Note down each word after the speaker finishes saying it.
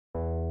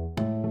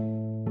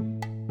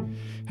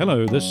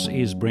Hello, this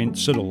is Brent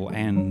Siddle,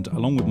 and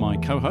along with my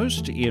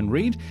co-host, Ian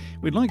Reid,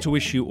 we'd like to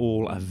wish you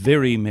all a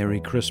very Merry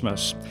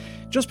Christmas.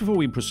 Just before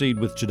we proceed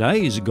with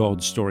today's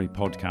God Story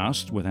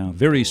podcast with our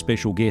very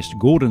special guest,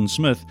 Gordon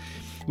Smith,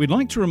 we'd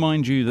like to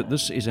remind you that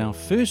this is our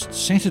first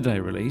Saturday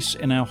release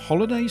in our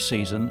holiday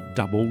season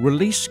double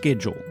release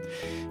schedule.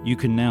 You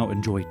can now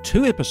enjoy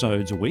 2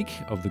 episodes a week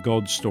of the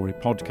God Story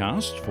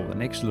podcast for the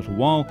next little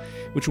while,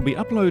 which will be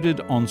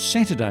uploaded on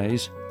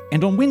Saturdays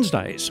and on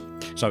Wednesdays.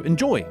 So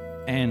enjoy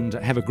and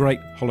have a great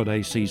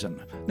holiday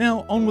season.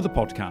 Now, on with the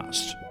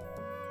podcast.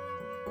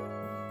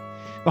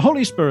 The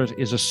Holy Spirit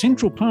is a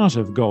central part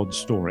of God's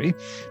story,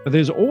 but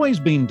there's always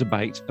been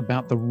debate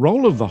about the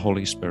role of the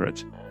Holy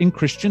Spirit in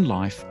Christian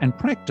life and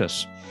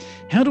practice.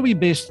 How do we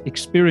best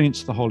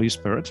experience the Holy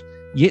Spirit,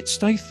 yet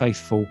stay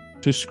faithful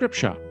to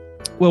Scripture?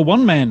 Well,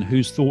 one man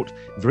who's thought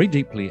very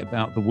deeply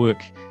about the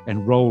work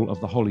and role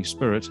of the Holy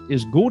Spirit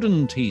is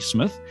Gordon T.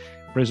 Smith,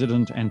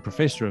 President and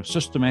Professor of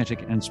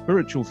Systematic and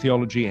Spiritual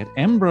Theology at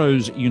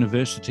Ambrose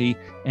University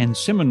and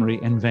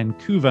Seminary in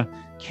Vancouver,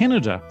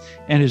 Canada.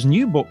 And his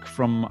new book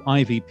from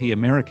IVP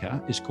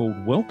America is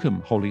called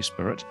Welcome, Holy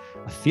Spirit,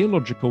 a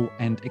Theological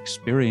and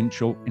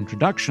Experiential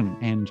Introduction.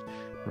 And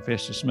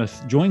Professor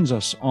Smith joins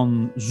us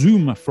on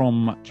Zoom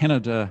from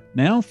Canada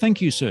now.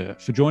 Thank you, sir,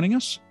 for joining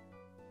us.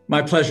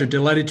 My pleasure.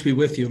 Delighted to be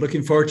with you.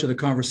 Looking forward to the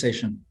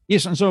conversation.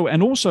 Yes,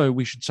 and also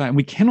we should say, and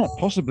we cannot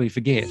possibly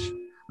forget,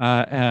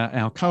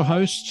 our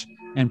co-host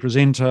and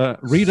presenter,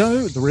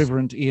 Rido, the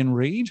Reverend Ian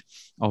Reid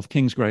of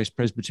King's Grace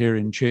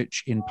Presbyterian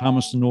Church in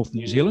Palmerston North,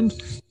 New Zealand.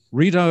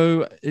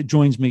 Rido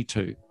joins me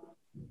too.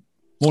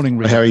 Morning,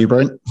 Rido. How are you,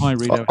 Brent? Hi,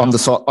 Rido. I'm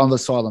the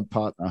silent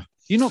partner.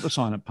 You're not the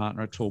silent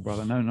partner at all,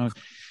 brother. No.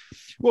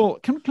 Well,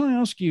 can I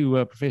ask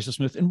you, Professor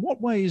Smith, in what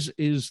ways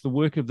is the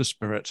work of the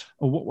Spirit,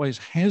 or what ways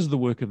has the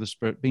work of the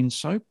Spirit been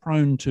so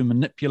prone to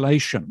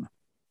manipulation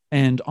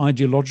and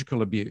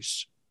ideological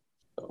abuse?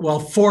 Well,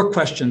 4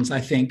 questions, I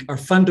think, are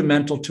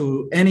fundamental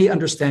to any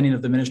understanding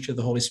of the ministry of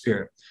the Holy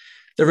Spirit.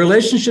 The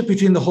relationship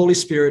between the Holy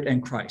Spirit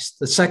and Christ,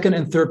 the second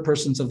and third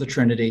persons of the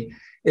Trinity,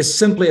 is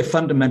simply a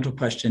fundamental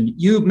question.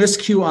 You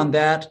miscue on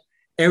that,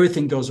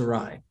 everything goes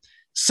awry.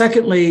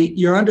 Secondly,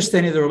 your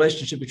understanding of the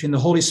relationship between the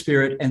Holy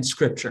Spirit and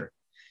Scripture.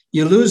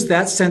 You lose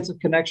that sense of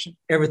connection,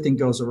 everything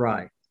goes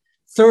awry.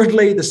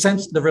 Thirdly,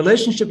 the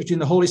relationship between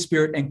the Holy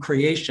Spirit and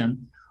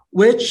creation,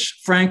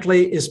 which,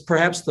 frankly, is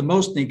perhaps the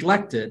most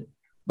neglected.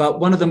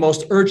 But one of the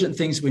most urgent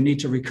things we need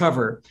to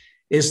recover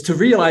is to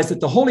realize that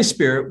the Holy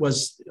Spirit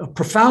was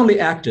profoundly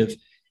active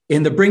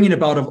in the bringing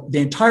about of the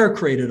entire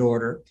created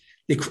order,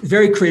 the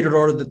very created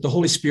order that the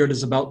Holy Spirit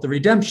is about the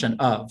redemption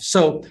of.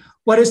 So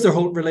what is the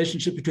whole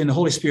relationship between the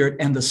Holy Spirit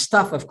and the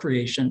stuff of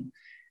creation?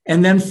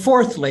 And then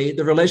fourthly,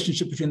 the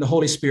relationship between the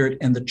Holy Spirit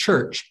and the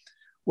church,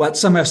 what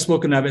some have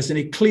spoken of as an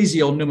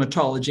ecclesial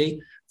pneumatology,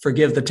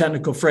 forgive the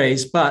technical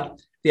phrase, but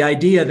the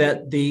idea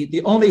that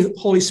the only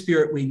Holy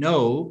Spirit we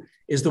know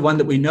is the one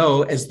that we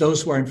know as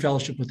those who are in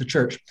fellowship with the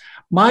church.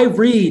 My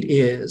read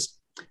is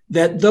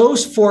that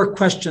those 4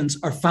 questions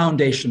are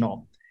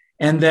foundational,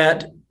 and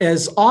that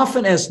as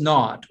often as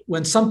not,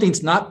 when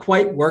something's not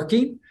quite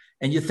working,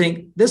 and you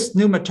think this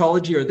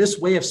pneumatology or this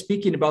way of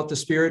speaking about the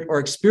Spirit or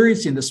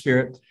experiencing the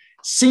Spirit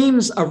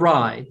seems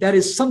awry, that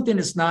is, something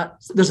is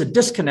not, there's a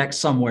disconnect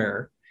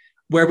somewhere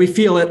where we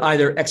feel it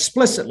either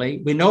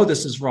explicitly, we know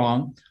this is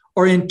wrong,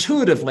 or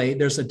intuitively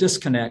there's a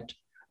disconnect.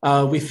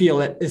 We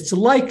feel it's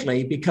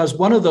likely because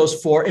one of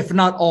those 4, if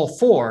not all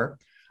 4,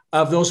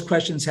 of those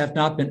questions have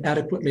not been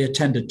adequately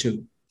attended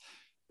to.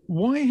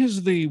 Why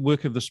has the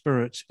work of the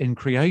Spirit in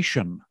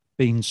creation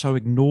been so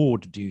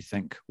ignored, do you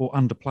think, or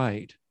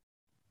underplayed?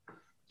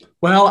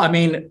 Well, I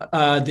mean,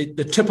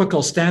 the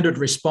typical standard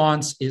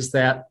response is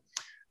that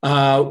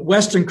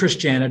Western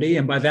Christianity,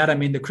 and by that I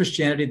mean the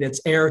Christianity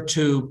that's heir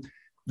to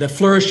the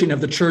flourishing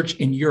of the church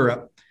in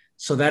Europe,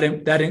 so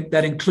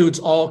that includes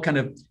all kind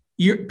of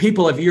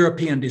people of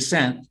European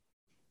descent,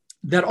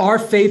 that our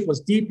faith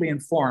was deeply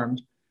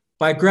informed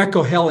by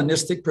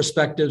Greco-Hellenistic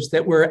perspectives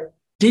that were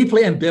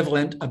deeply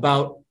ambivalent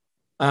about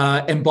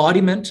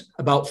embodiment,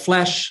 about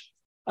flesh,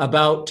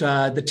 about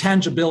the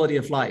tangibility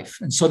of life.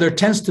 And so there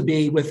tends to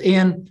be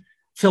within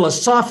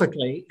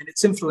philosophically, and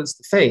it's influenced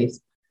the faith,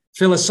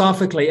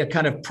 philosophically a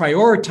kind of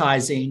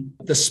prioritizing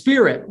the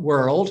spirit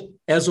world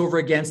as over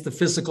against the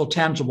physical,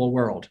 tangible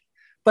world.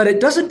 But it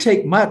doesn't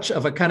take much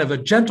of a kind of a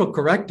gentle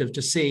corrective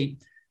to see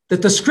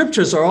that the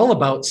scriptures are all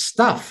about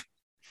stuff.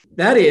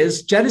 That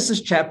is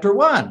Genesis chapter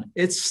 1.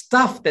 It's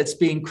stuff that's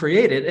being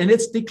created and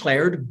it's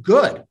declared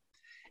good.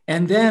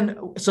 And then,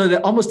 so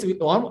that you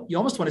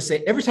almost want to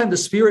say every time the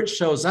Spirit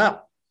shows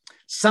up,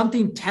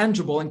 something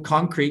tangible and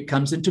concrete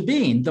comes into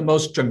being. The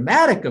most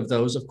dramatic of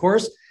those, of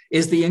course,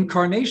 is the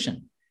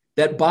incarnation,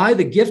 that by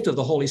the gift of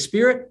the Holy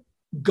Spirit,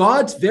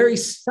 God's very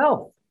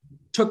self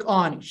took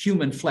on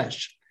human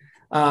flesh.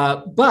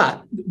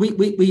 But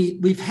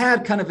we've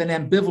had kind of an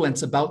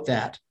ambivalence about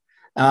that.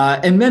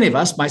 And many of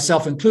us,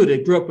 myself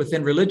included, grew up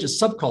within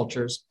religious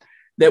subcultures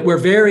that were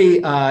very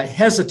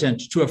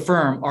hesitant to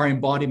affirm our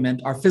embodiment,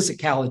 our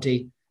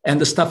physicality, and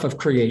the stuff of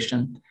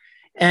creation.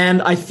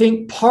 And I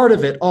think part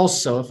of it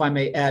also, if I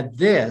may add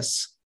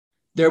this,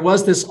 there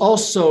was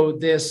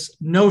this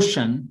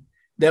notion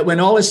that when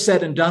all is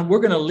said and done, we're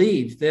going to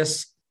leave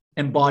this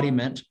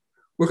embodiment.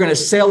 We're going to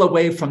sail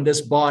away from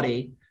this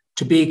body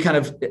to be kind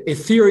of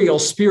ethereal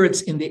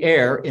spirits in the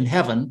air in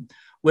heaven,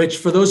 which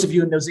for those of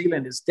you in New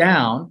Zealand is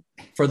down.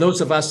 For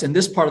those of us in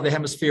this part of the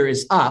hemisphere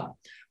is up.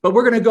 But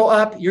we're going to go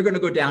up, you're going to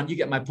go down. You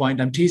get my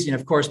point. I'm teasing,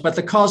 of course. But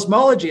the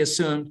cosmology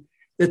assumed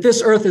that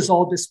this earth is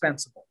all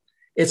dispensable.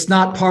 It's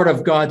not part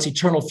of God's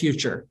eternal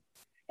future.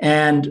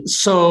 And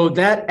so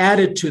that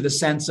added to the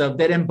sense of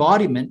that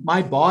embodiment,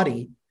 my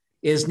body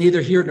is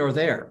neither here nor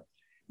there,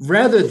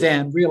 rather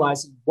than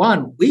realizing,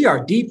 one, we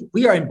are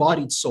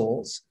embodied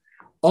souls.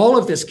 All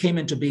of this came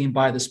into being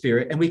by the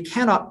Spirit, and we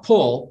cannot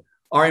pull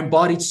our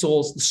embodied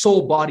souls, the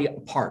soul body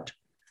apart.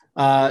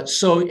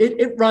 So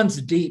it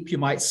runs deep, you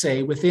might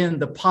say, within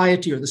the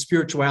piety or the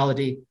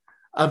spirituality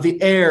of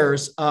the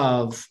heirs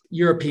of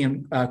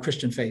European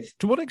Christian faith.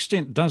 To what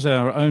extent does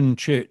our own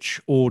church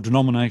or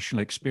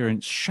denominational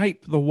experience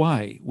shape the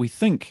way we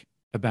think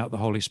about the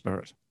Holy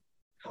Spirit?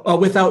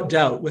 Without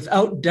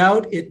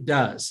doubt, it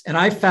does. And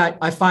I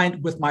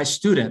find with my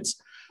students,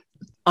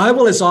 I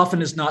will as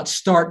often as not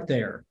start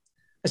there.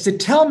 I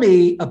said, tell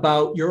me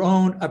about your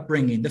own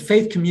upbringing, the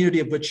faith community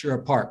of which you're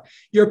a part.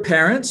 Your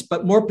parents,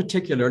 but more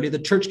particularly the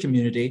church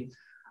community,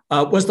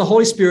 was the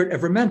Holy Spirit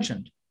ever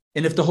mentioned?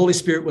 And if the Holy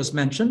Spirit was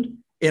mentioned,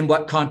 in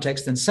what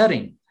context and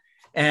setting?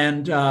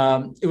 And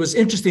it was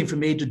interesting for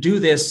me to do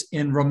this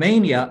in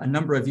Romania a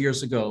number of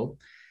years ago.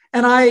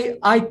 And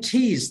I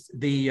teased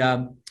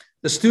the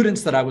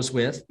students that I was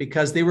with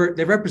because they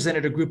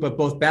represented a group of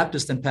both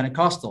Baptist and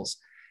Pentecostals.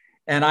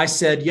 And I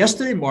said,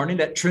 yesterday morning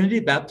at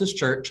Trinity Baptist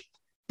Church,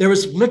 there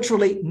was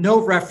literally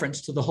no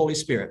reference to the Holy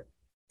Spirit.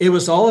 It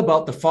was all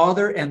about the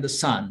Father and the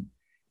Son.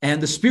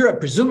 And the Spirit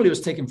presumably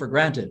was taken for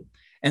granted.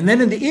 And then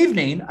in the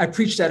evening, I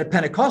preached at a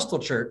Pentecostal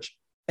church,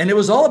 and it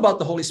was all about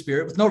the Holy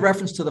Spirit with no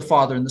reference to the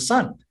Father and the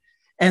Son.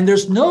 And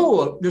there's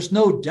no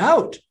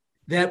doubt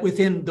that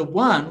within the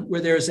one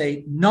where there's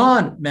a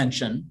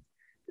non-mention,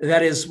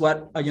 that is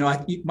what you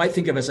might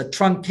think of as a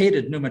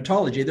truncated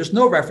pneumatology, there's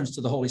no reference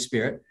to the Holy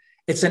Spirit.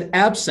 It's an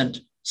absent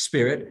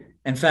Spirit.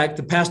 In fact,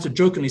 the pastor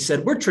jokingly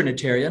said, we're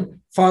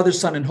Trinitarian, Father,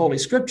 Son, and Holy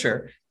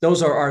Scripture.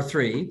 Those are our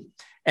three.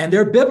 And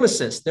they're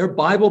biblicists. They're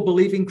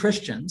Bible-believing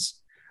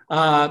Christians.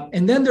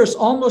 And then there's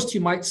almost, you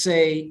might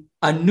say,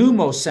 a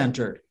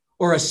pneumo-centered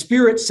or a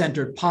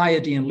spirit-centered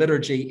piety and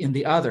liturgy in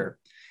the other,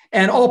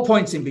 and all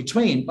points in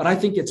between. But I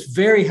think it's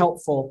very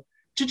helpful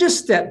to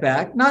just step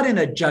back, not in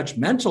a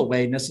judgmental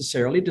way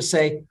necessarily, to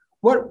say,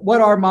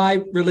 what are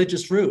my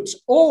religious roots?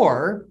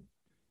 Or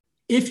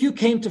if you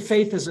came to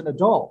faith as an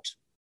adult,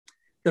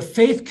 the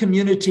faith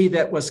community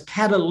that was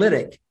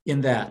catalytic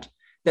in that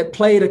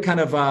played a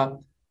kind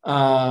of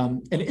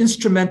an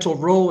instrumental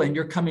role in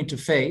your coming to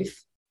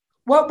faith,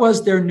 what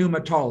was their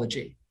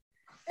pneumatology?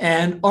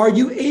 And are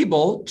you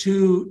able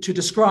to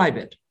describe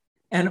it?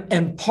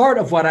 And part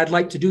of what I'd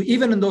like to do,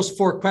 even in those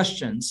 4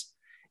 questions,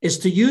 is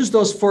to use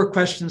those 4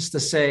 questions to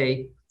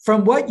say,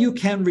 from what you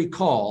can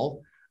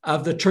recall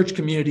of the church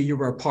community you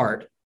were a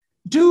part,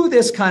 do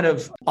this kind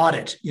of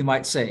audit, you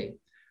might say.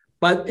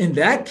 But in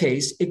that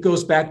case, it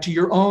goes back to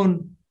your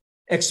own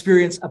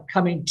experience of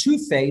coming to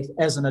faith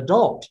as an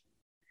adult.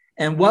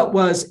 And what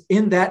was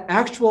in that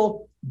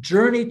actual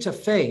journey to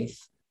faith,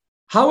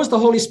 how was the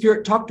Holy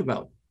Spirit talked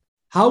about?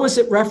 How was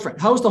it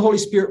referenced? How was the Holy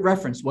Spirit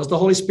referenced? Was the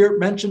Holy Spirit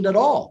mentioned at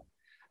all?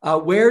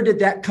 Where did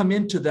that come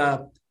into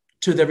the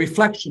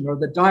reflection or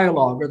the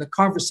dialogue or the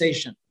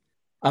conversation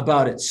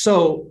about it?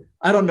 So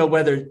I don't know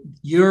whether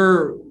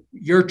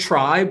your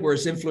tribe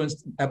was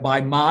influenced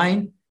by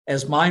mine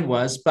as mine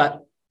was,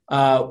 but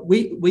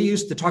we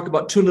used to talk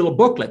about 2 little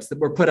booklets that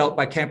were put out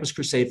by Campus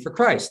Crusade for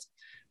Christ.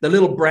 The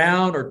little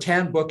brown or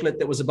tan booklet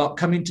that was about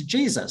coming to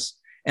Jesus,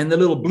 and the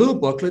little blue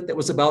booklet that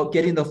was about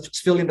getting the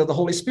filling of the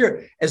Holy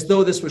Spirit, as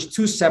though this was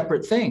 2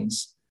 separate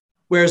things.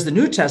 Whereas the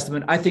New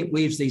Testament, I think,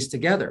 weaves these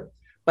together.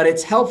 But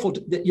it's helpful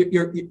that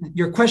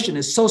your question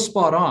is so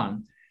spot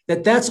on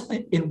that that's,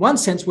 in one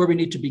sense, where we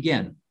need to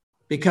begin,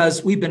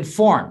 because we've been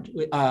formed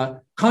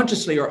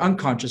consciously or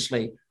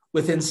unconsciously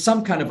within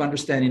some kind of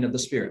understanding of the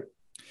Spirit.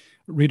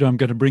 Rito, I'm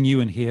going to bring you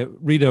in here.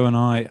 Rito and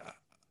I,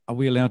 are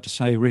we allowed to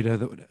say, Rito,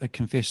 that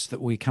confess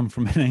that we come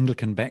from an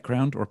Anglican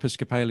background or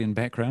Episcopalian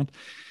background?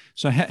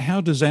 So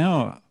how does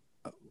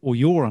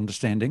your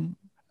understanding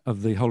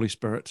of the Holy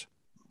Spirit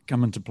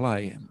come into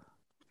play?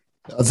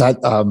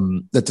 That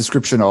the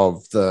description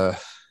of the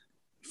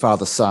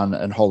Father, Son,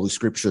 and Holy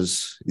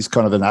Scriptures is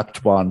kind of an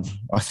apt one,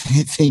 I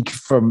think,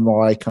 from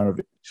my kind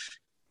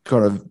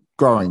of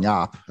growing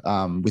up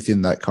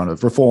within that kind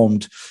of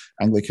Reformed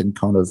Anglican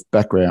kind of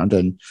background,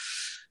 and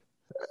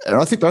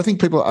I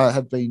think people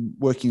have been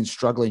working and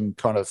struggling.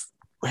 Kind of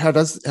how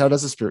does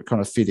the Spirit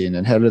kind of fit in,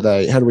 and how do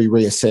we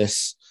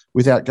reassess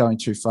without going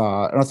too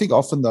far? And I think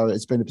often though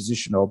it's been a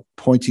position of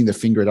pointing the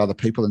finger at other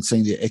people and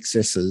seeing the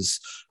excesses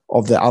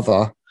of the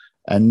other,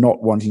 and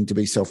not wanting to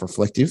be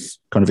self-reflective,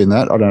 kind of in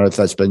that. I don't know if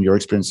that's been your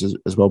experience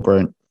as well,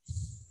 Brent.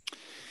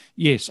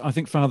 Yes, I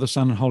think Father,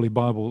 Son, and Holy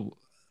Bible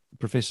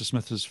Professor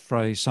Smith's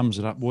phrase sums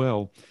it up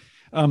well.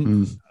 I'm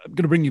going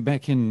to bring you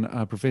back in,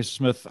 Professor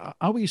Smith.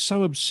 Are we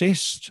so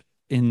obsessed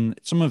in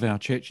some of our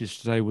churches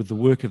today with the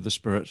work of the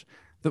Spirit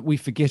that we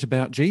forget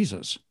about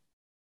Jesus?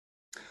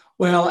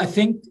 Well, I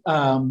think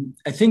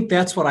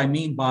that's what I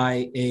mean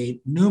by a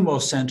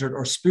pneumo-centered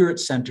or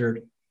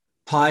spirit-centered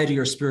piety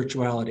or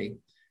spirituality.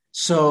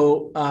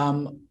 So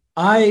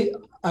I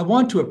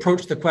want to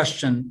approach the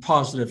question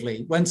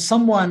positively. When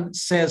someone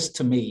says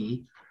to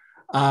me,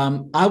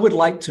 I would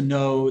like to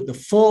know the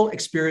full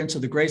experience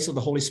of the grace of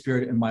the Holy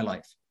Spirit in my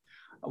life,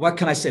 what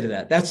can I say to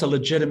that? That's a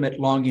legitimate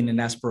longing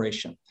and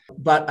aspiration.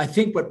 But I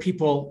think what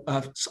people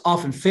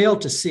often fail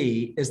to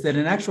see is that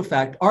in actual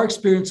fact, our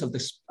experience of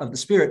the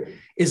Spirit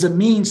is a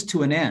means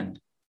to an end.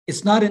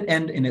 It's not an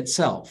end in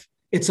itself.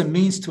 It's a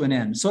means to an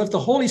end. So if the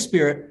Holy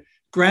Spirit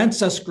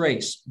grants us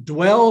grace,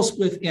 dwells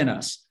within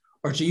us,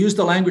 or to use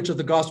the language of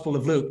the Gospel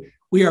of Luke,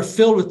 we are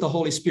filled with the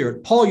Holy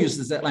Spirit. Paul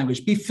uses that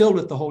language, be filled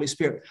with the Holy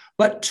Spirit.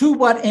 But to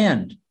what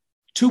end?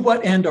 To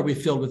what end are we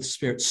filled with the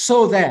Spirit?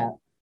 So that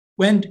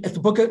when the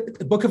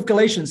book of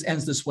Galatians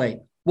ends this way,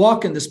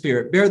 walk in the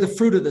Spirit, bear the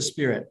fruit of the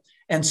Spirit,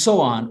 and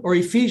so on. Or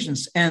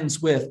Ephesians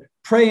ends with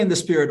pray in the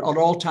Spirit at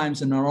all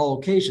times and on all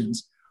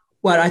occasions.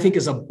 What I think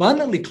is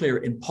abundantly clear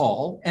in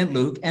Paul and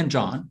Luke and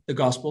John, the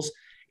Gospels,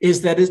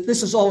 is that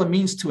this is all a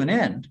means to an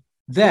end,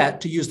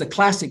 that, to use the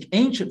classic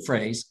ancient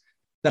phrase,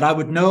 that I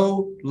would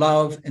know,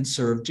 love, and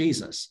serve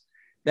Jesus.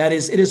 That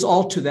is, it is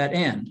all to that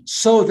end.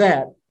 So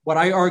that what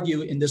I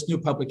argue in this new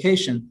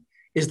publication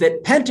is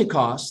that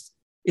Pentecost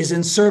is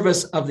in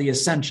service of the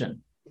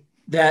ascension,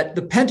 that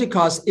the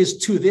Pentecost is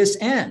to this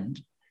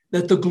end,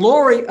 that the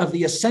glory of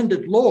the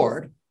ascended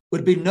Lord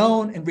would be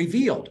known and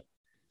revealed.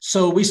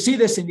 So we see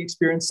this in the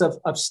experience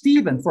of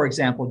Stephen, for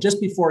example,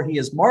 just before he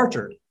is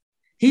martyred.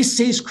 He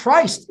sees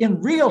Christ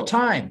in real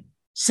time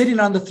sitting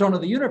on the throne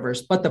of the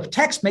universe, but the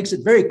text makes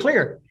it very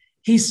clear.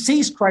 He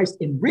sees Christ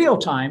in real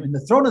time in the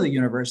throne of the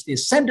universe, the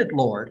ascended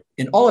Lord,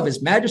 in all of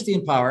his majesty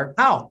and power.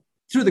 How?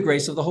 Through the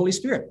grace of the Holy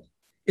Spirit.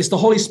 It's the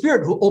Holy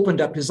Spirit who opened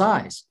up his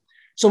eyes.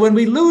 So when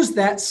we lose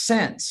that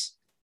sense,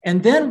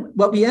 and then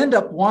what we end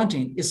up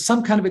wanting is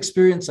some kind of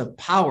experience of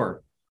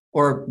power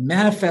or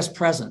manifest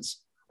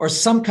presence or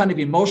some kind of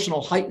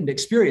emotional heightened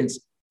experience,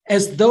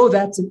 as though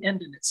that's an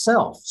end in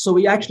itself. So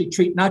we actually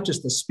treat not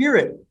just the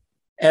Spirit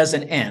as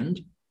an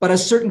end, but a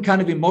certain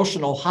kind of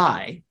emotional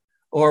high,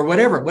 or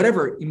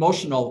whatever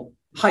emotional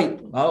height.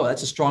 Oh,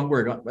 that's a strong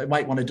word. I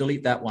might want to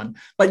delete that one.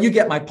 But you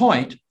get my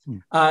point.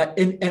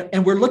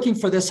 And we're looking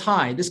for this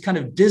high, this kind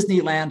of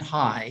Disneyland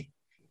high,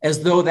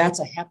 as though that's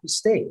a happy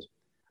state.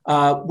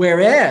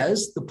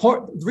 Whereas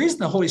the reason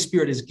the Holy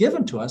Spirit is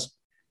given to us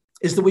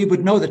is that we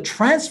would know the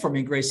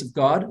transforming grace of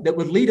God that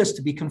would lead us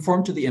to be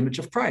conformed to the image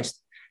of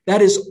Christ.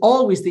 That is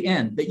always the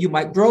end, that you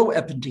might grow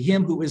up into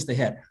him who is the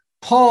head.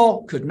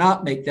 Paul could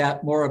not make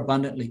that more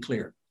abundantly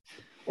clear.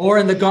 Or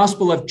in the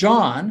Gospel of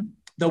John,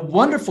 the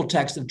wonderful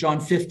text of John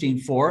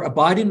 15:4,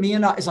 abide in me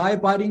and as I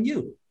abide in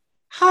you.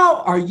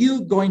 How are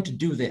you going to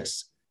do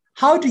this?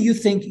 How do you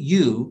think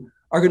you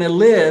are going to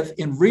live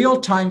in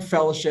real-time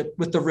fellowship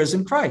with the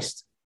risen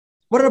Christ?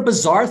 What a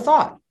bizarre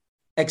thought,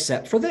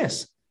 except for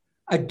this.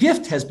 A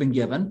gift has been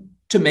given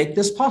to make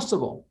this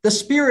possible. The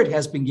Spirit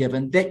has been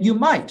given that you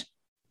might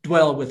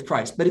dwell with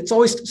Christ, but it's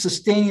always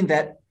sustaining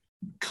that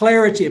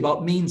clarity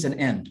about means and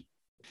end.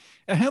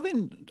 How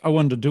then, I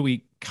wonder, do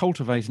we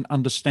cultivate an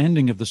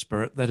understanding of the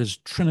Spirit that is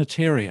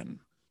Trinitarian?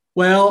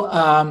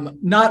 Well,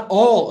 not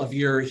all of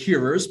your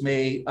hearers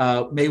may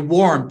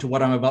warm to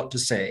what I'm about to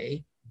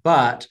say,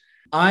 but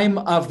I'm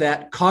of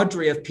that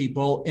cadre of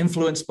people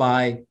influenced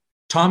by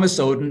Thomas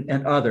Oden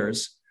and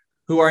others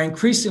who are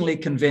increasingly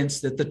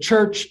convinced that the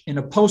church in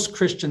a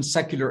post-Christian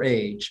secular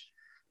age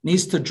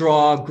needs to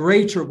draw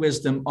greater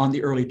wisdom on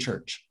the early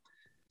church.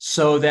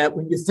 So that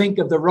when you think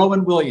of the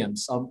Rowan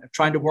Williams, I'm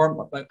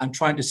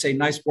trying to say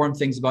nice warm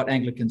things about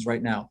Anglicans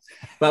right now.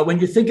 But when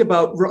you think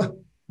about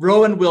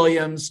Rowan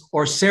Williams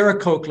or Sarah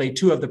Coakley,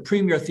 two of the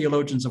premier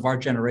theologians of our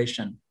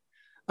generation,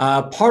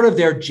 part of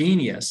their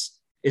genius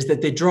is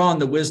that they draw on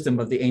the wisdom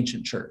of the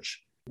ancient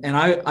church. And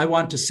I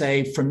want to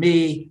say, for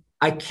me,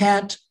 I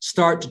can't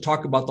start to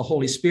talk about the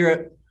Holy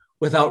Spirit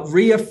without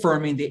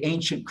reaffirming the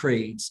ancient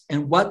creeds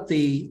and what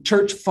the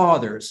church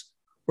fathers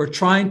were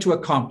trying to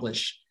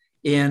accomplish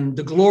in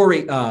the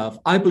glory of,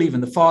 I believe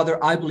in the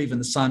Father, I believe in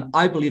the Son,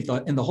 I believe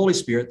in the Holy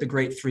Spirit, the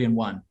great three in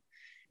one,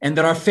 and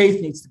that our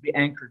faith needs to be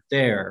anchored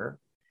there.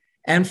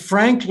 And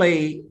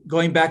frankly,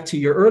 going back to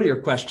your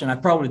earlier question,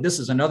 this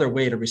is another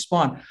way to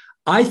respond.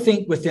 I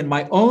think within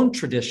my own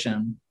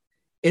tradition,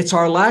 it's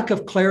our lack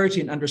of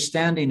clarity and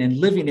understanding and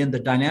living in the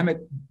dynamic,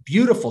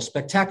 beautiful,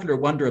 spectacular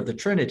wonder of the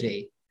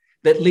Trinity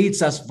that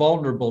leads us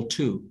vulnerable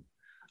to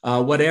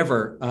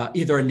either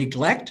a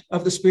neglect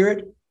of the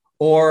Spirit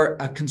or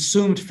a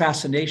consumed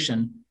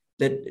fascination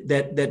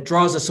that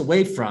draws us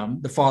away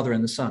from the Father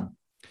and the Son.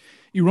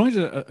 You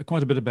write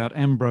quite a bit about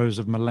Ambrose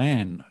of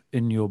Milan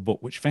in your book,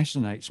 which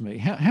fascinates me.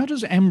 How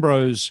does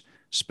Ambrose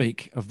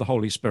speak of the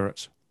Holy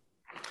Spirit?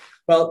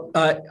 Well,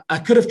 I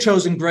could have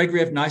chosen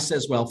Gregory of Nyssa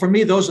as well. For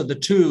me, those are the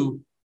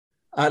two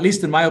at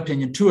least in my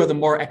opinion, two are the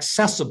more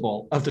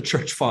accessible of the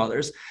church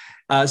fathers.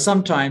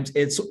 Sometimes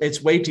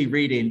it's weighty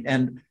reading.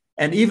 And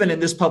even in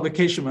this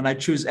publication, when I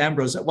choose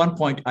Ambrose, at one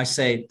point I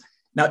say,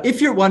 now,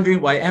 if you're wondering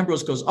why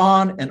Ambrose goes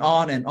on and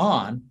on and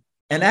on,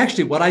 and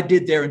actually what I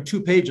did there in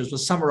 2 pages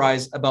was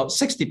summarize about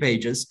 60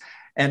 pages,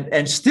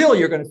 and still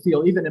you're going to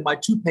feel, even in my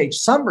 2-page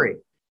summary,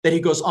 that he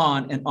goes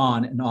on and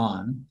on and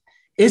on,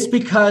 it's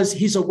because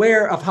he's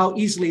aware of how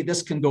easily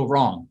this can go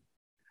wrong.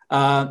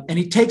 And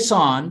he takes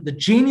on the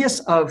genius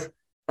of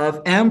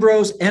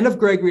Ambrose and of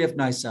Gregory of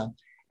Nyssa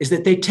is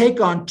that they take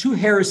on 2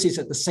 heresies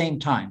at the same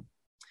time.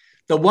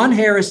 The one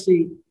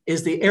heresy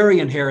is the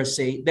Arian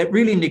heresy that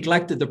really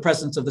neglected the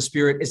presence of the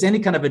Spirit as any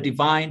kind of a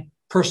divine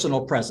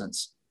personal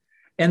presence.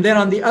 And then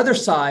on the other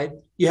side,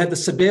 you had the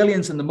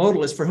Sabellians and the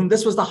modalists for whom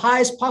this was the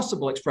highest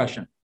possible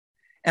expression.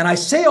 And I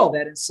say all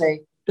that and say,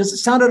 does it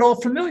sound at all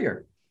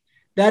familiar?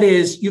 That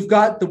is, you've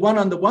got the one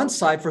on the one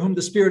side for whom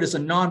the Spirit is a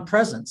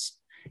non-presence,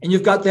 and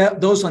you've got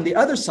those on the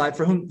other side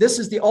for whom this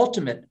is the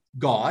ultimate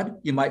God,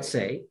 you might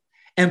say,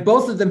 and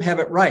both of them have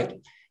it right.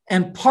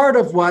 And part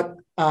of what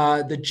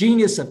the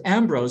genius of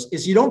Ambrose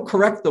is you don't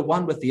correct the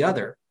one with the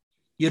other.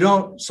 You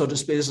don't, so to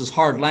speak, this is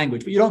hard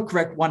language, but you don't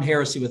correct one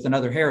heresy with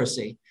another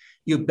heresy.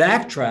 You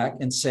backtrack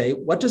and say,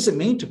 what does it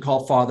mean to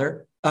call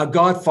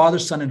God, Father,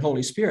 Son, and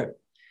Holy Spirit?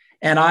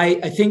 And I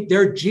think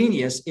their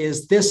genius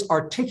is this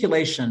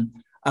articulation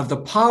of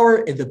the power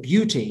and the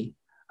beauty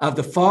of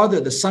the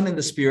Father, the Son, and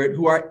the Spirit,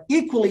 who are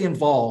equally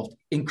involved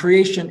in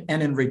creation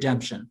and in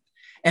redemption.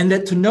 And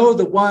that to know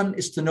the one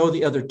is to know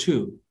the other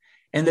two.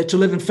 And that to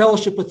live in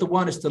fellowship with the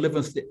one is to live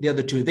with the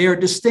other two. They are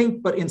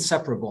distinct but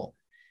inseparable.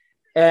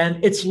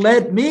 And it's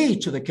led me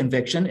to the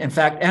conviction. In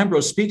fact,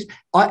 Ambrose speaks,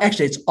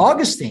 actually, it's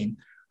Augustine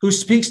who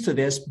speaks to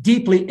this,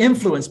 deeply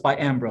influenced by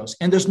Ambrose.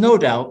 And there's no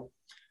doubt,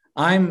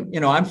 I'm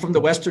from the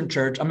Western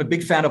Church. I'm a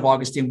big fan of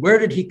Augustine. Where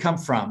did he come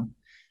from?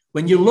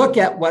 When you look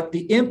at what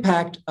the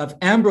impact of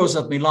Ambrose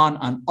of Milan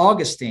on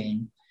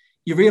Augustine,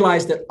 you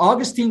realize that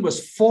Augustine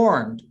was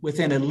formed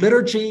within a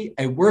liturgy,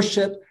 a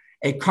worship,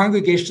 a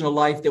congregational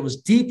life that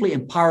was deeply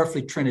and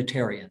powerfully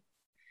Trinitarian.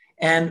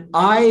 And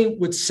I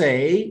would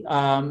say,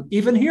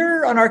 even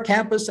here on our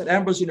campus at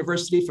Ambrose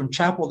University from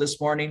chapel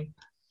this morning,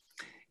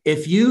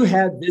 if you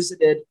had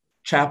visited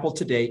chapel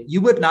today,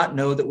 you would not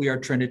know that we are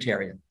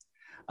Trinitarian.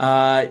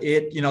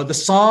 The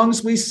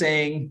songs we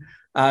sing,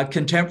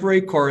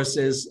 contemporary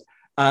choruses,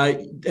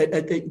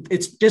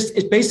 it's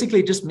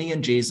basically just me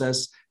and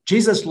Jesus.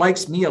 Jesus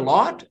likes me a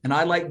lot, and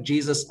I like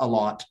Jesus a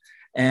lot.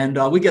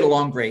 And we get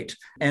along great.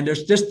 And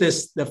there's just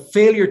the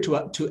failure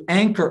to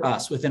anchor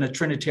us within a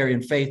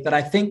Trinitarian faith that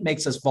I think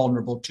makes us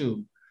vulnerable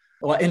to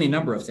any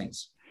number of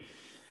things.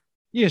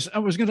 Yes, I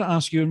was going to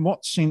ask you, in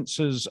what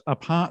senses are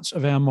parts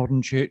of our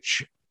modern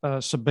church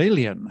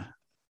Sabellian?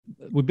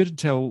 We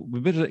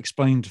better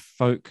explain to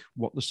folk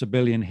what the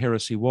Sabellian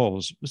heresy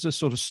was. It was this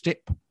sort of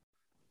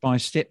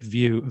step-by-step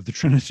view of the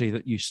Trinity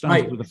that you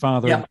started with the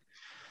Father,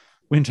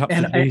 went up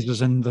to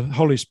Jesus, and the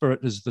Holy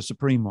Spirit is the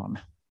supreme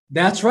one.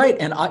 That's right.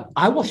 And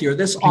I will hear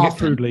this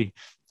often. Crudely.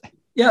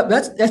 Yeah,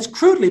 that's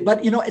crudely,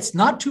 but it's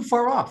not too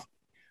far off.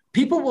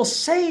 People will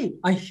say,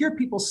 I hear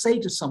people say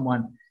to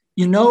someone,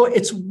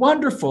 it's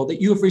wonderful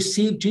that you have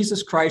received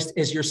Jesus Christ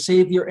as your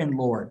Savior and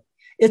Lord.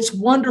 It's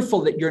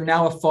wonderful that you're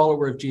now a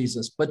follower of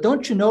Jesus, but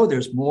don't you know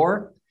there's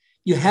more?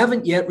 You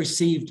haven't yet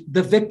received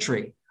the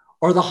victory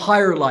or the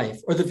higher life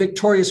or the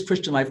victorious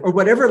Christian life or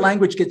whatever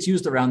language gets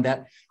used around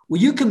that,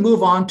 where you can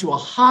move on to a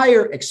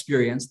higher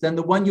experience than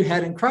the one you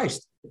had in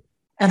Christ.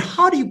 And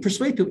how do you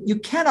persuade people? You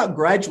cannot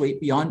graduate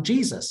beyond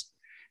Jesus.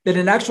 That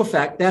in actual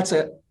fact,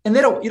 and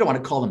you don't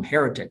want to call them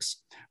heretics,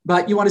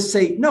 but you want to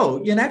say, no,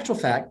 in actual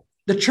fact,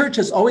 the church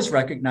has always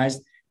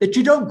recognized that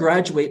you don't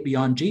graduate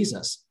beyond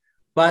Jesus.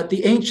 But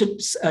the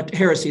ancient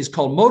heresy is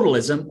called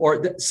modalism,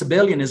 or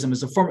Sabellianism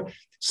is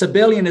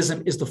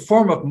Sabellianism is the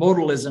form of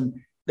modalism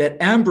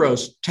that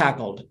Ambrose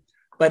tackled.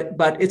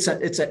 But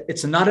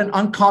it's not an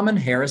uncommon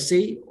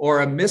heresy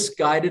or a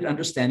misguided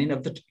understanding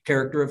of the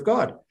character of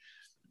God.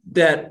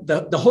 That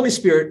the Holy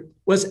Spirit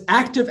was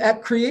active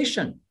at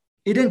creation.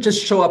 He didn't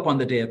just show up on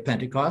the day of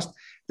Pentecost.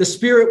 The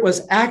Spirit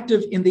was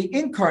active in the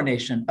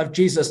incarnation of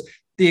Jesus,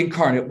 the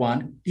incarnate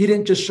one. He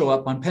didn't just show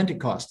up on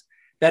Pentecost.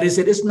 That is,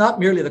 it is not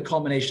merely the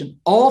culmination.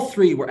 All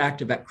three were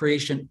active at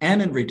creation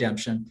and in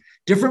redemption.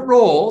 Different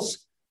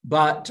roles,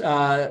 but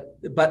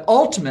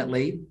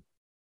ultimately,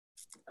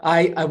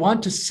 I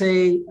want to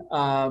say,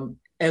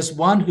 as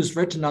one who's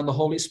written on the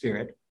Holy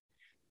Spirit,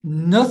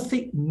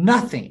 nothing,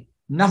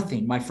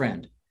 my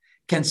friend,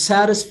 can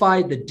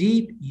satisfy the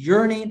deep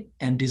yearning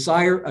and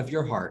desire of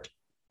your heart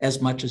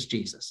as much as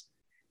Jesus.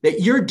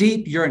 That your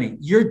deep yearning,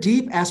 your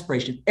deep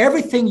aspiration,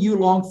 everything you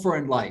long for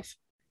in life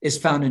is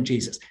found in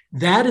Jesus.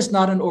 That is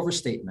not an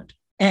overstatement.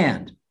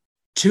 And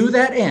to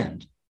that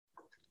end,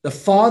 the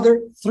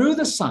Father, through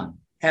the Son,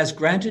 has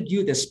granted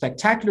you this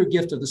spectacular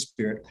gift of the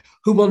Spirit,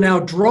 who will now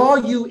draw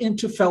you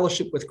into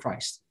fellowship with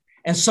Christ.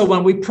 And so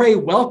when we pray,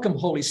 welcome,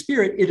 Holy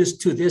Spirit, it is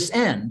to this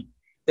end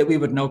that we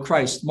would know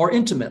Christ more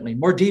intimately,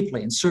 more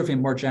deeply, and serve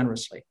him more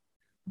generously.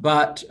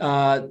 But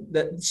so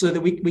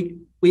that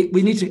we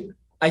need to,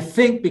 I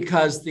think,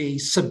 because the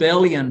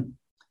Sabellian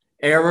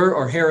error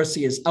or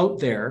heresy is out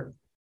there,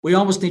 we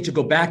almost need to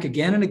go back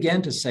again and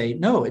again to say,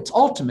 no, it's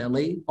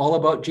ultimately all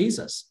about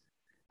Jesus.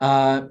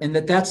 And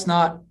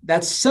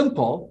that's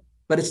simple,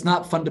 but it's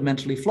not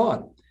fundamentally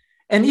flawed.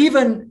 And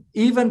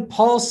even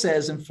Paul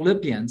says in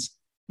Philippians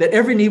that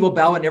every knee will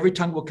bow and every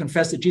tongue will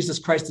confess that Jesus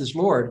Christ is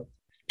Lord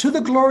to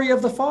the glory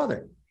of the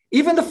Father.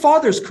 Even the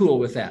Father's cool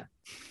with that.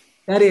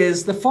 That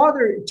is, the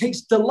Father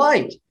takes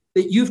delight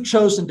that you've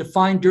chosen to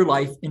find your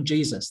life in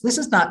Jesus. This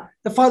is not,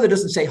 the Father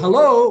doesn't say,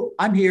 hello,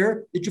 I'm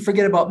here. Did you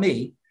forget about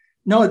me?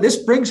 No, this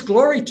brings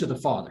glory to the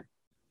Father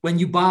when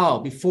you bow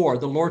before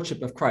the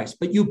Lordship of Christ.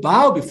 But you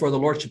bow before the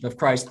Lordship of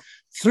Christ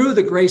through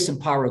the grace and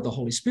power of the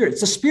Holy Spirit.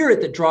 It's the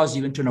Spirit that draws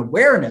you into an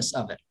awareness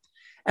of it.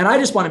 And I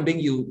just want to bring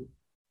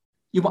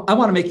I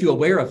want to make you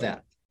aware of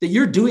that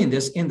you're doing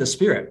this in the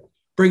Spirit,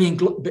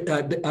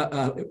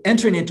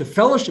 entering into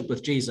fellowship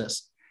with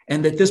Jesus,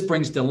 and that this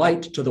brings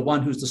delight to the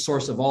one who's the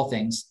source of all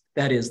things,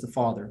 that is the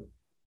Father.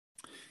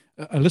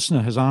 A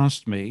listener has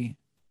asked me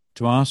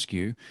to ask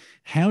you,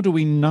 how do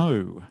we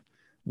know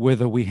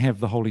whether we have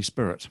the Holy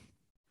Spirit?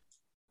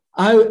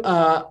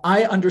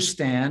 I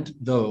understand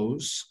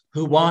those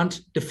who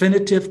want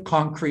definitive,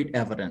 concrete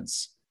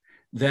evidence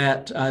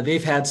that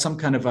they've had some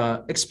kind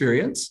of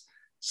experience,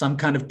 some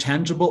kind of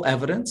tangible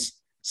evidence,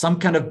 some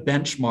kind of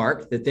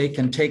benchmark that they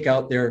can take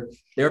out their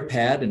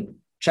pad and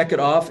check it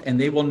off, and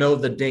they will know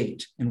the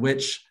date in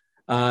which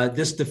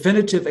this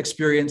definitive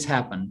experience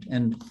happened.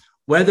 And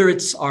whether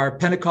it's our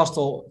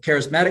Pentecostal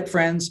charismatic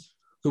friends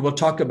who will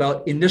talk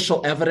about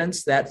initial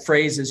evidence, that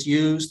phrase is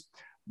used,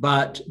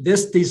 but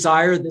this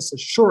desire, this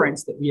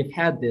assurance that we have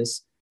had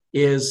this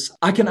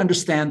I can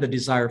understand the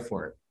desire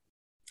for it.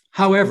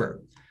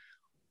 However,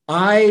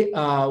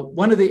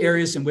 one of the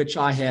areas in which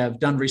I have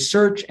done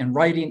research and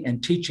writing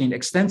and teaching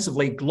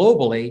extensively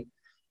globally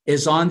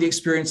is on the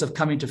experience of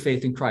coming to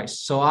faith in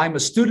Christ. So I'm a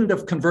student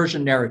of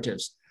conversion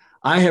narratives.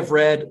 I have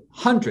read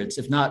hundreds,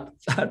 if not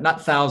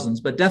thousands,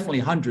 but definitely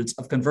hundreds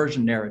of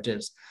conversion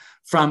narratives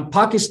from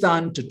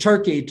Pakistan to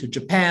Turkey to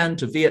Japan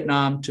to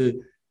Vietnam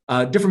to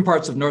different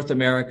parts of North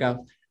America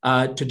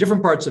to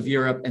different parts of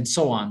Europe and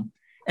so on.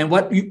 And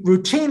what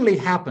routinely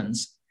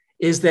happens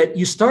is that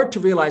you start to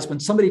realize when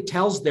somebody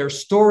tells their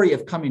story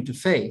of coming to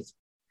faith,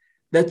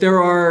 that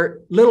there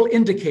are little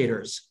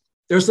indicators,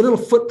 there's little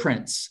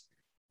footprints,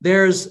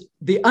 there's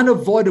the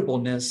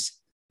unavoidableness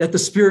that the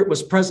Spirit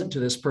was present to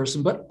this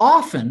person, but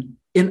often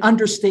in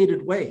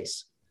understated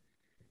ways.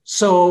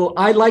 So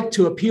I like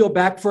to appeal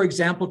back, for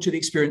example, to the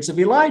experience of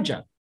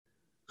Elijah,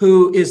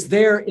 who is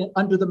there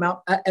under the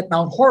at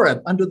Mount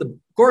Horeb, under the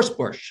gorse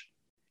bush.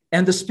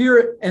 And the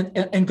Spirit,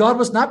 and God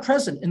was not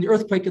present in the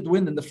earthquake, and the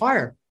wind, and the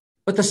fire,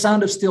 but the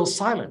sound of still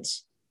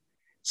silence,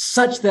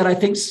 such that I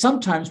think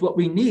sometimes what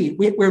we need,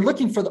 we're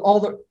looking for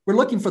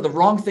the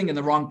wrong thing in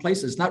the wrong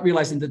places, not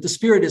realizing that the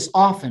Spirit is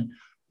often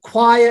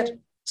quiet,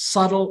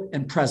 subtle,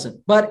 and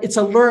present. But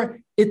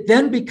it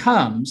then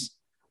becomes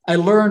a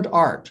learned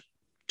art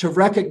to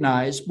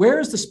recognize where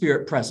is the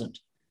Spirit present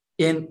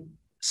in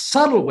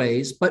subtle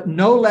ways, but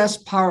no less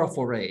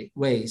powerful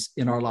ways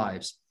in our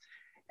lives.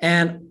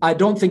 And I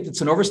don't think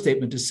it's an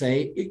overstatement to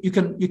say you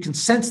can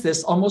sense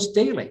this almost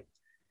daily,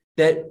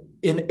 that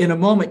in a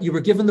moment you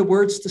were given the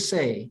words to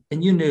say,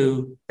 and you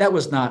knew that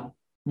was not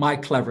my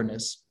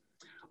cleverness,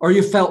 or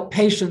you felt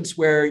patience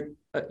where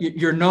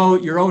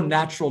your own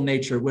natural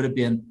nature would have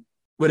been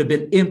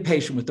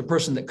impatient with the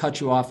person that cut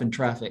you off in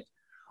traffic,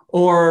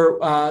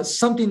 or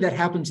something that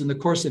happens in the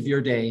course of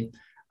your day,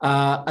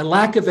 a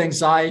lack of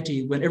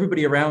anxiety when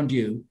everybody around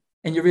you,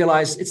 and you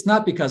realize it's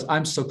not because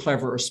I'm so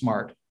clever or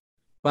smart,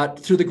 but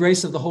through the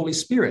grace of the Holy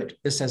Spirit,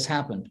 this has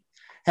happened.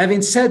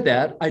 Having said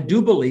that, I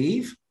do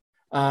believe,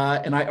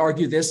 and I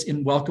argue this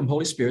in Welcome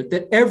Holy Spirit,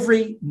 that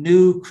every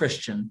new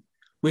Christian,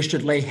 we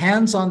should lay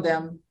hands on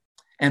them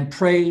and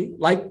pray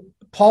like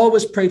Paul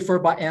was prayed for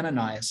by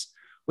Ananias.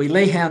 We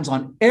lay hands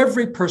on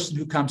every person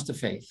who comes to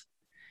faith.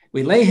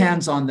 We lay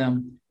hands on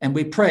them and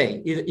we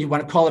pray. You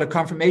want to call it a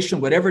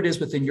confirmation, whatever it is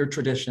within your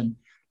tradition.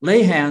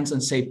 Lay hands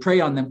and say, pray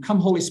on them. Come,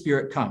 Holy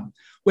Spirit, come.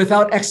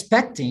 Without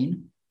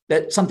expecting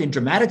that something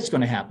dramatic is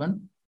going to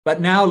happen, but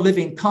now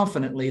living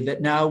confidently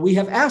that now we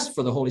have asked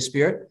for the Holy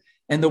Spirit.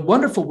 And the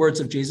wonderful words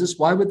of Jesus,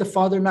 why would the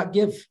Father not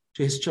give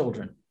to his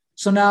children?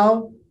 So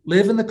now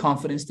live in the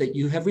confidence that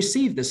you have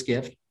received this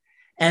gift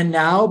and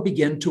now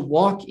begin to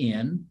walk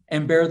in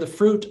and bear the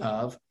fruit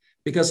of,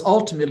 because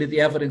ultimately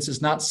the evidence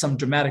is not some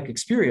dramatic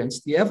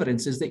experience. The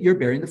evidence is that you're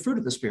bearing the fruit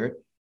of the Spirit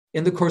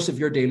in the course of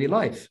your daily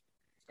life.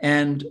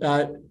 And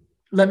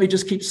let me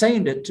just keep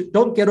saying that,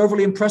 don't get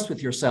overly impressed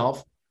with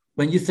yourself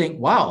when you think,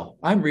 wow,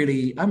 I'm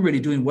really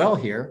doing well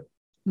here.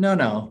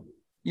 No.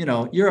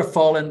 You're a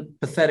fallen,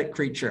 pathetic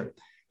creature.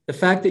 The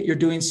fact that you're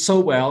doing so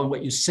well in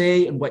what you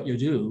say and what you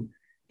do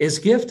is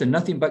gift and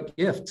nothing but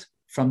gift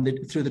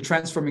through the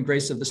transforming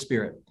grace of the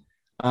Spirit.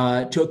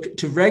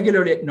 To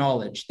regularly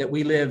acknowledge that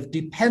we live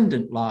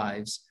dependent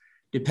lives,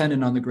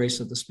 dependent on the grace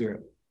of the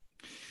Spirit.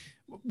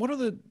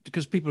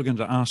 Because people are going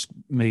to ask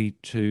me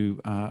to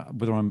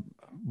whether I'm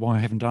why I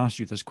haven't asked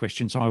you this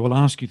question, so I will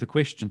ask you the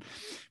question.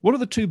 What are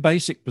the two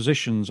basic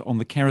positions on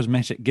the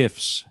charismatic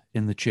gifts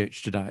in the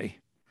church today?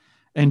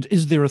 And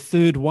is there a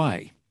third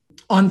way?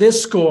 On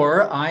this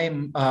score,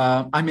 I'm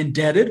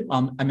indebted.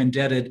 I'm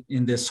indebted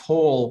in this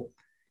whole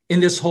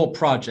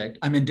project.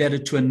 I'm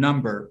indebted to a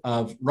number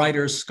of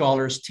writers,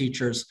 scholars,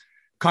 teachers,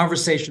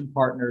 conversation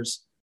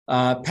partners,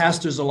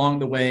 pastors along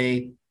the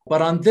way.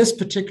 But on this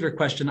particular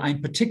question,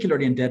 I'm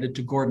particularly indebted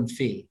to Gordon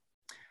Fee.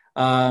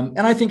 And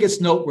I think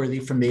it's noteworthy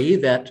for me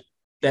that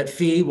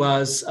Fee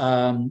was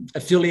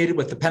affiliated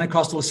with the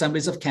Pentecostal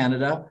Assemblies of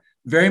Canada,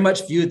 very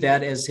much viewed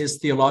that as his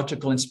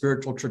theological and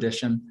spiritual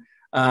tradition.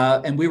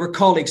 And we were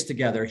colleagues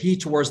together. He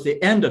towards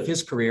the end of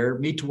his career,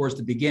 me towards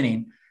the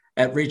beginning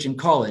at Regent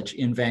College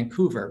in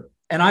Vancouver.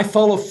 And I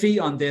follow Fee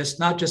on this,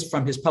 not just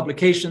from his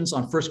publications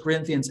on 1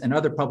 Corinthians and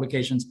other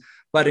publications,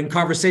 but in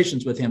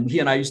conversations with him. He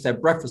and I used to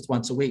have breakfast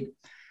once a week.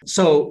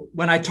 So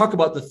when I talk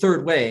about the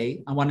third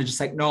way, I want to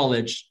just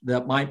acknowledge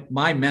that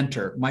my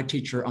mentor, my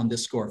teacher on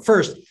this score.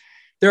 First,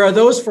 there are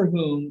those for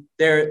whom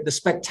the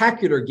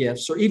spectacular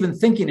gifts, or even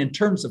thinking in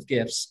terms of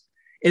gifts,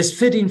 is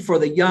fitting for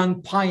the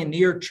young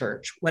pioneer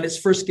church when it's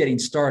first getting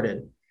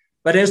started.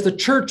 But as the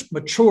church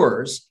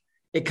matures,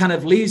 it kind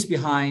of leaves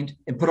behind,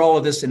 and put all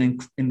of this in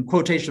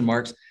quotation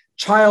marks,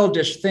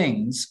 childish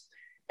things.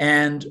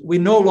 And we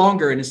no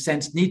longer, in a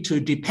sense, need to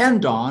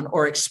depend on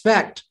or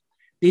expect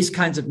these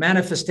kinds of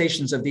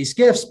manifestations of these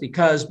gifts,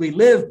 because we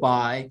live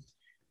by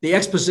the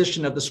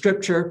exposition of the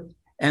scripture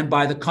and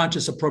by the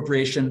conscious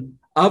appropriation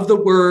of the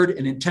word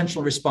and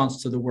intentional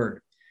response to the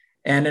word.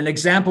 And an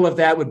example of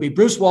that would be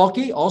Bruce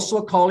Walke, also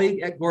a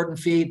colleague at Gordon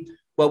Fee.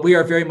 Well, we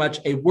are very much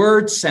a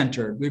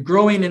word-centered. We're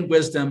growing in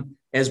wisdom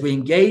as we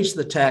engage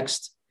the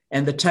text,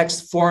 and the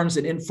text forms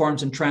and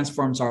informs and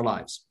transforms our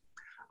lives.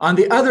 On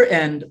the other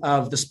end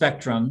of the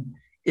spectrum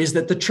is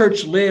that the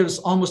church lives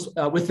almost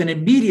with an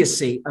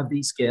immediacy of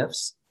these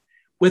gifts,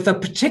 with a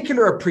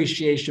particular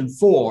appreciation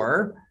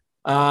for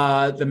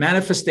the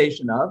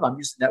manifestation of, I'm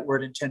using that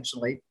word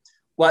intentionally,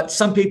 what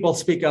some people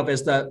speak of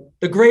as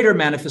the greater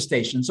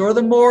manifestations, or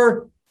the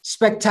more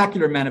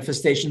spectacular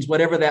manifestations,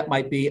 whatever that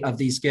might be, of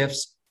these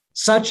gifts,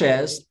 such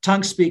as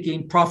tongue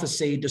speaking,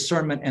 prophecy,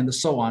 discernment, and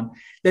so on,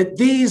 that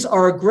these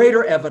are a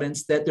greater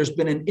evidence that there's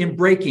been an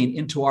inbreaking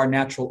into our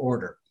natural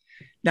order.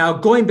 Now,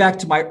 going back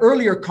to my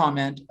earlier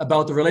comment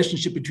about the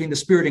relationship between the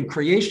Spirit and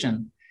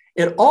creation,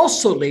 it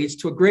also leads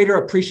to a greater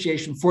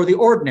appreciation for the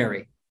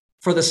ordinary,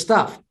 for the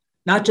stuff,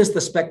 not just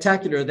the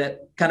spectacular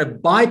that kind of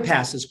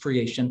bypasses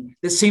creation,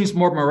 that seems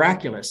more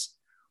miraculous.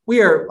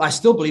 I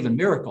still believe in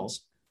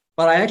miracles,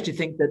 but I actually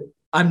think that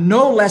I'm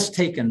no less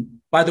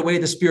taken by the way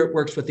the Spirit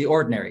works with the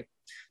ordinary.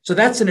 So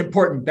that's an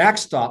important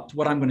backstop to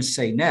what I'm going to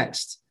say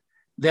next,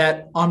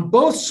 that on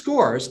both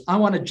scores, I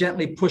want to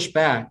gently push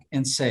back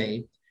and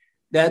say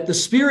that the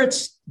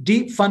Spirit's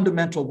deep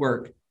fundamental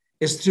work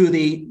is through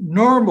the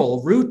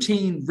normal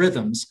routine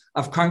rhythms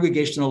of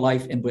congregational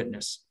life and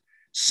witness.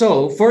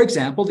 So, for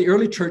example, the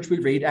early church, we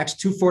read Acts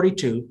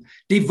 2:42,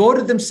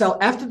 devoted themselves,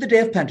 after the day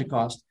of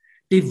Pentecost,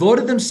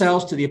 devoted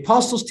themselves to the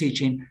apostles'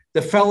 teaching,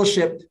 the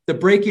fellowship, the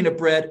breaking of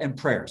bread, and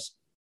prayers.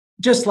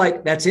 Just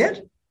like that's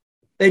it.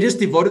 They just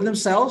devoted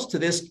themselves to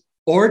this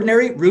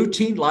ordinary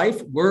routine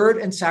life, word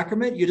and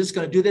sacrament. You're just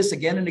going to do this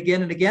again and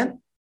again and again?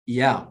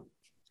 Yeah,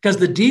 because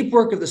the deep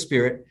work of the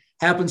Spirit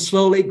happens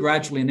slowly,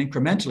 gradually, and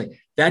incrementally.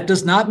 That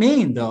does not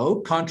mean,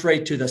 though,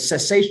 contrary to the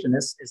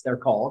cessationists, as they're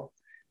called,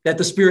 that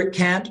the Spirit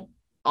can't,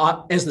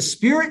 as the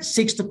Spirit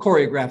seeks to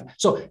choreograph.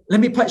 So let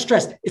me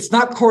stress, it's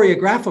not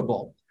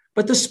choreographable,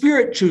 but the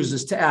Spirit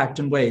chooses to act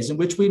in ways in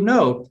which we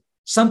know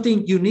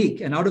something unique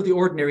and out of the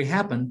ordinary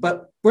happened,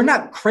 but we're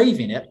not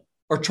craving it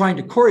or trying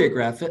to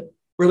choreograph it.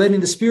 We're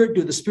letting the Spirit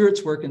do the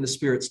Spirit's work in the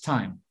Spirit's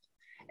time.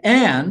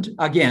 And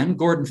again,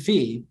 Gordon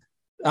Fee,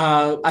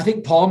 I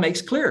think Paul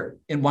makes clear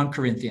in 1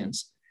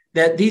 Corinthians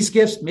that these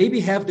gifts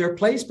maybe have their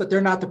place, but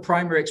they're not the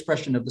primary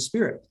expression of the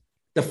Spirit.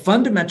 The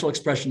fundamental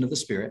expression of the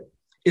Spirit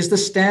is the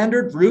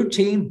standard,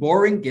 routine,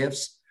 boring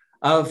gifts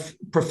of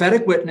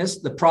prophetic witness,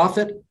 the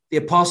prophet, the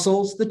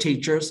apostles, the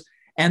teachers,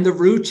 and the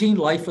routine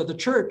life of the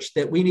church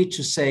that we need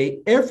to say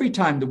every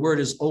time the word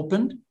is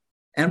opened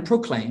and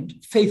proclaimed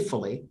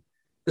faithfully.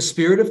 The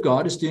Spirit of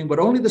God is doing what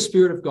only the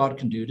Spirit of God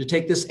can do, to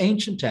take this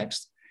ancient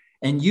text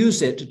and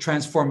use it to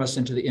transform us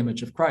into the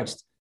image of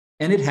Christ.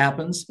 And it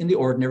happens in the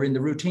ordinary, in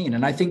the routine.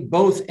 And I think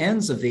both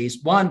ends of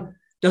these, one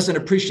doesn't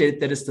appreciate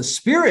that it's the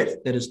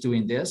Spirit that is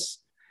doing this,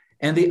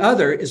 and the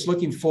other is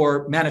looking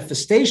for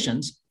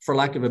manifestations, for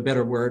lack of a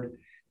better word,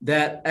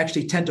 that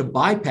actually tend to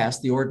bypass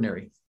the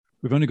ordinary.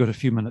 We've only got a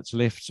few minutes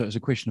left, so it's a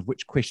question of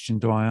which question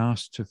do I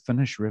ask to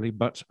finish, really.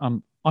 But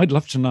I'd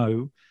love to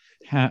know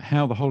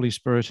how the Holy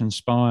Spirit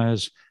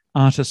inspires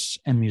artists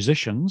and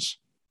musicians,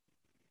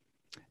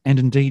 and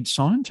indeed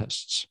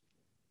scientists.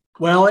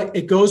 Well,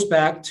 it goes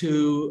back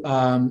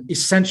to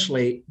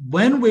essentially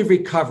when we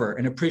recover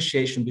an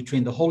appreciation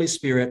between the Holy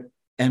Spirit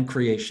and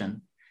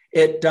creation,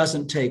 it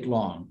doesn't take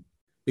long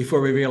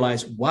before we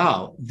realize,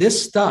 wow,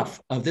 this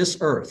stuff of this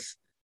earth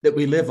that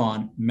we live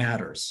on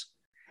matters.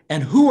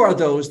 And who are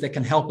those that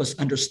can help us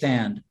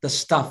understand the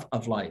stuff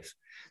of life?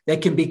 They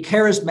can be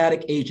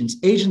charismatic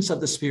agents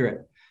of the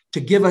Spirit, to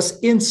give us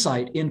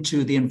insight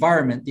into the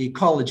environment, the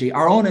ecology,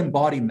 our own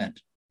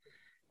embodiment.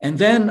 And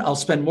then I'll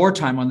spend more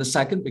time on the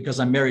second because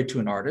I'm married to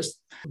an artist,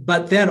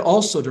 but then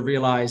also to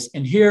realize,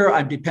 and here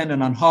I'm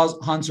dependent on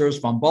Hans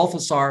Urs von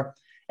Balthasar,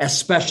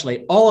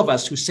 especially all of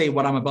us who say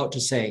what I'm about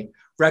to say,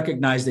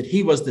 recognize that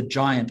he was the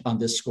giant on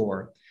this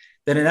score.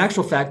 That in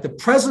actual fact, the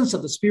presence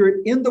of the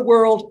Spirit in the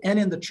world and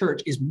in the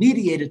church is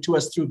mediated to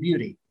us through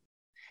beauty.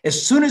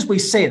 As soon as we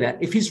say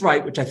that, if he's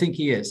right, which I think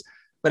he is,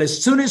 but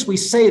as soon as we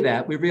say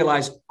that, we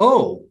realize,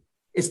 oh,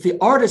 it's the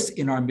artists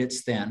in our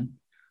midst then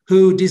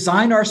who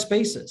design our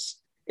spaces.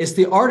 It's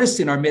the artists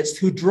in our midst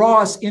who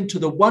draw us into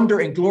the wonder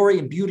and glory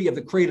and beauty of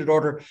the created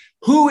order,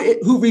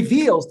 who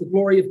reveals the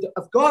glory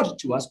of God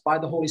to us by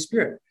the Holy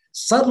Spirit.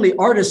 Suddenly,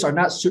 artists are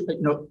not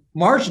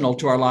marginal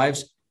to our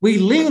lives. We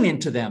lean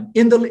into them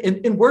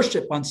in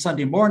worship on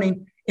Sunday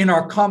morning, in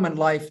our common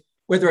life,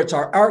 whether it's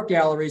our art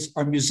galleries,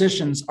 our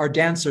musicians, our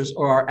dancers,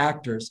 or our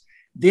actors.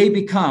 They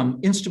become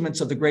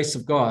instruments of the grace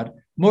of God,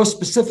 most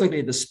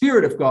specifically the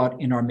Spirit of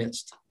God in our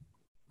midst.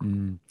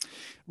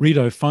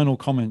 Rido, final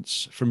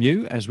comments from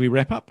you as we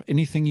wrap up.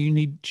 Anything you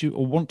need to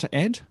or want to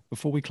add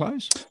before we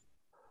close?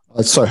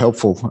 It's so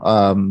helpful.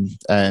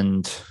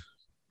 And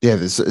yeah,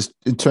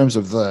 in terms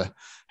of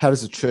how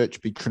does the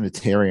church be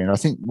Trinitarian? I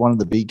think one of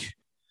the big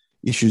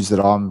issues that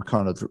I'm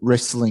kind of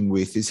wrestling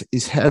with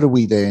is how do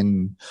we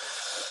then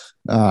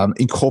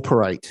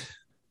incorporate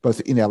both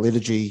in our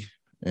liturgy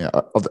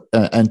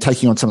and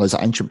taking on some of those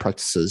ancient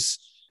practices,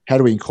 how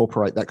do we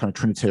incorporate that kind of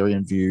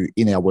Trinitarian view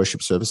in our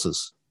worship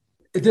services?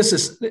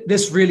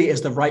 This really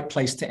is the right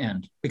place to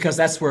end, because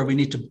that's where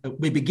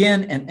we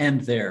begin and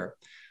end there.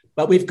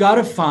 But we've got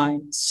to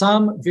find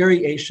some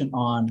variation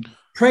on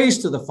praise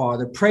to the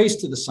Father, praise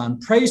to the Son,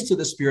 praise to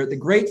the Spirit, the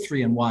great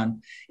three in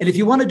one. And if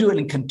you want to do it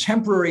in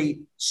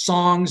contemporary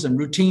songs and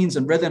routines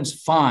and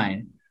rhythms,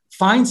 fine.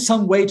 Find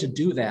some way to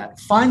do that.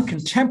 Find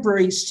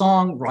contemporary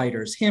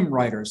songwriters, hymn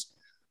writers,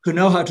 who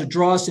know how to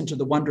draw us into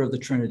the wonder of the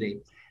Trinity.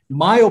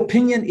 My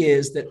opinion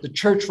is that the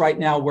church right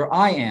now where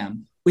I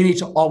am, we need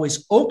to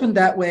always open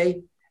that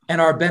way. And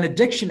our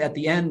benediction at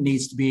the end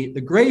needs to be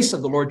the grace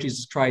of the Lord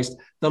Jesus Christ,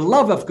 the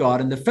love of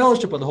God, and the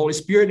fellowship of the Holy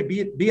Spirit,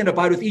 and be and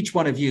abide with each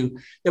one of you.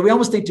 That we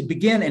almost need to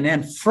begin and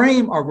end,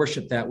 frame our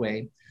worship that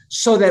way,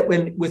 so that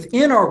when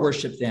within our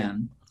worship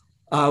then,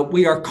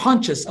 we are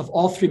conscious of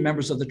all three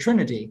members of the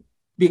Trinity.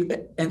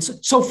 And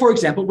so, for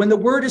example, when the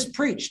word is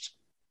preached,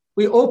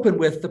 we open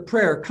with the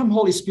prayer, "Come,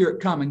 Holy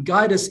Spirit, come and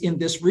guide us in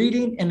this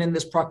reading and in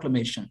this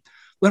proclamation."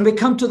 When we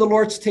come to the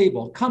Lord's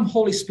table, "Come,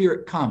 Holy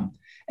Spirit, come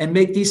and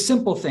make these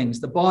simple things,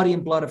 the body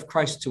and blood of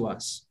Christ to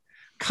us."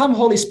 Come,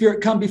 Holy Spirit,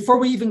 come before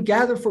we even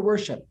gather for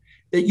worship,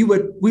 that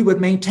we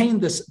would maintain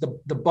the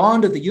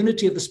bond of the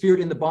unity of the Spirit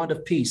in the bond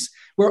of peace.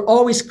 We're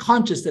always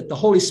conscious that the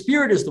Holy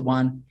Spirit is the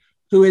one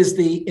who is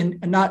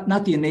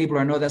not the enabler.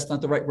 I know that's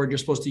not the right word you're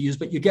supposed to use,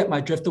 but you get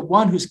my drift. The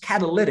one who's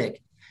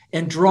catalytic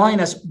and drawing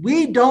us.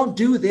 We don't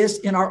do this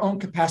in our own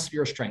capacity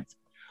or strength.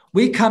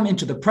 We come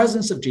into the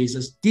presence of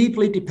Jesus,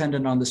 deeply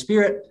dependent on the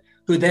Spirit,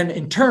 who then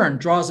in turn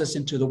draws us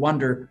into the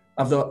wonder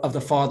of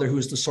the Father, who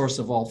is the source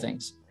of all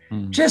things.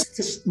 Just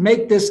to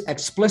make this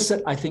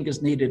explicit, I think,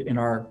 is needed in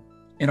our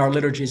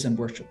liturgies and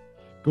worship.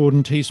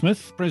 Gordon T.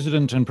 Smith,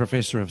 President and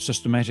Professor of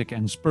Systematic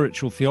and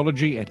Spiritual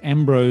Theology at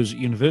Ambrose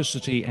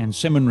University and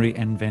Seminary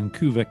in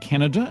Vancouver,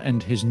 Canada,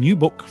 and his new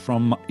book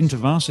from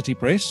InterVarsity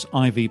Press,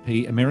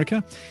 IVP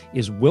America,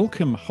 is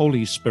Welcome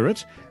Holy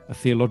Spirit, a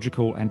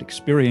Theological and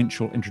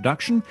Experiential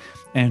Introduction.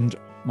 And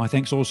my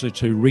thanks also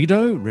to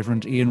Rido,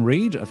 Reverend Ian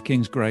Reid of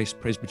King's Grace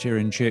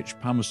Presbyterian Church,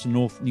 Palmerston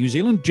North, New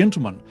Zealand.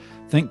 Gentlemen,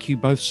 thank you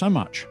both so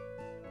much.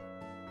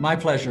 My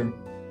pleasure.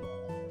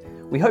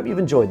 We hope you've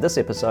enjoyed this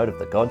episode of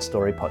the God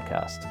Story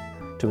Podcast.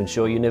 To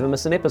ensure you never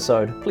miss an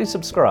episode, please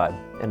subscribe.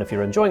 And if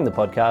you're enjoying the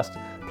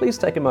podcast, please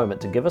take a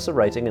moment to give us a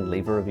rating and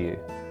leave a review.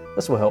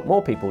 This will help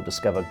more people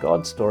discover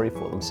God's story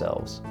for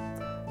themselves.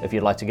 If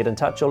you'd like to get in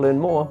touch or learn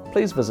more,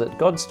 please visit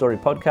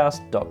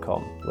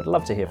godstorypodcast.com. We'd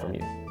love to hear from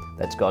you.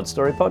 That's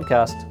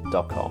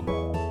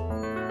godstorypodcast.com.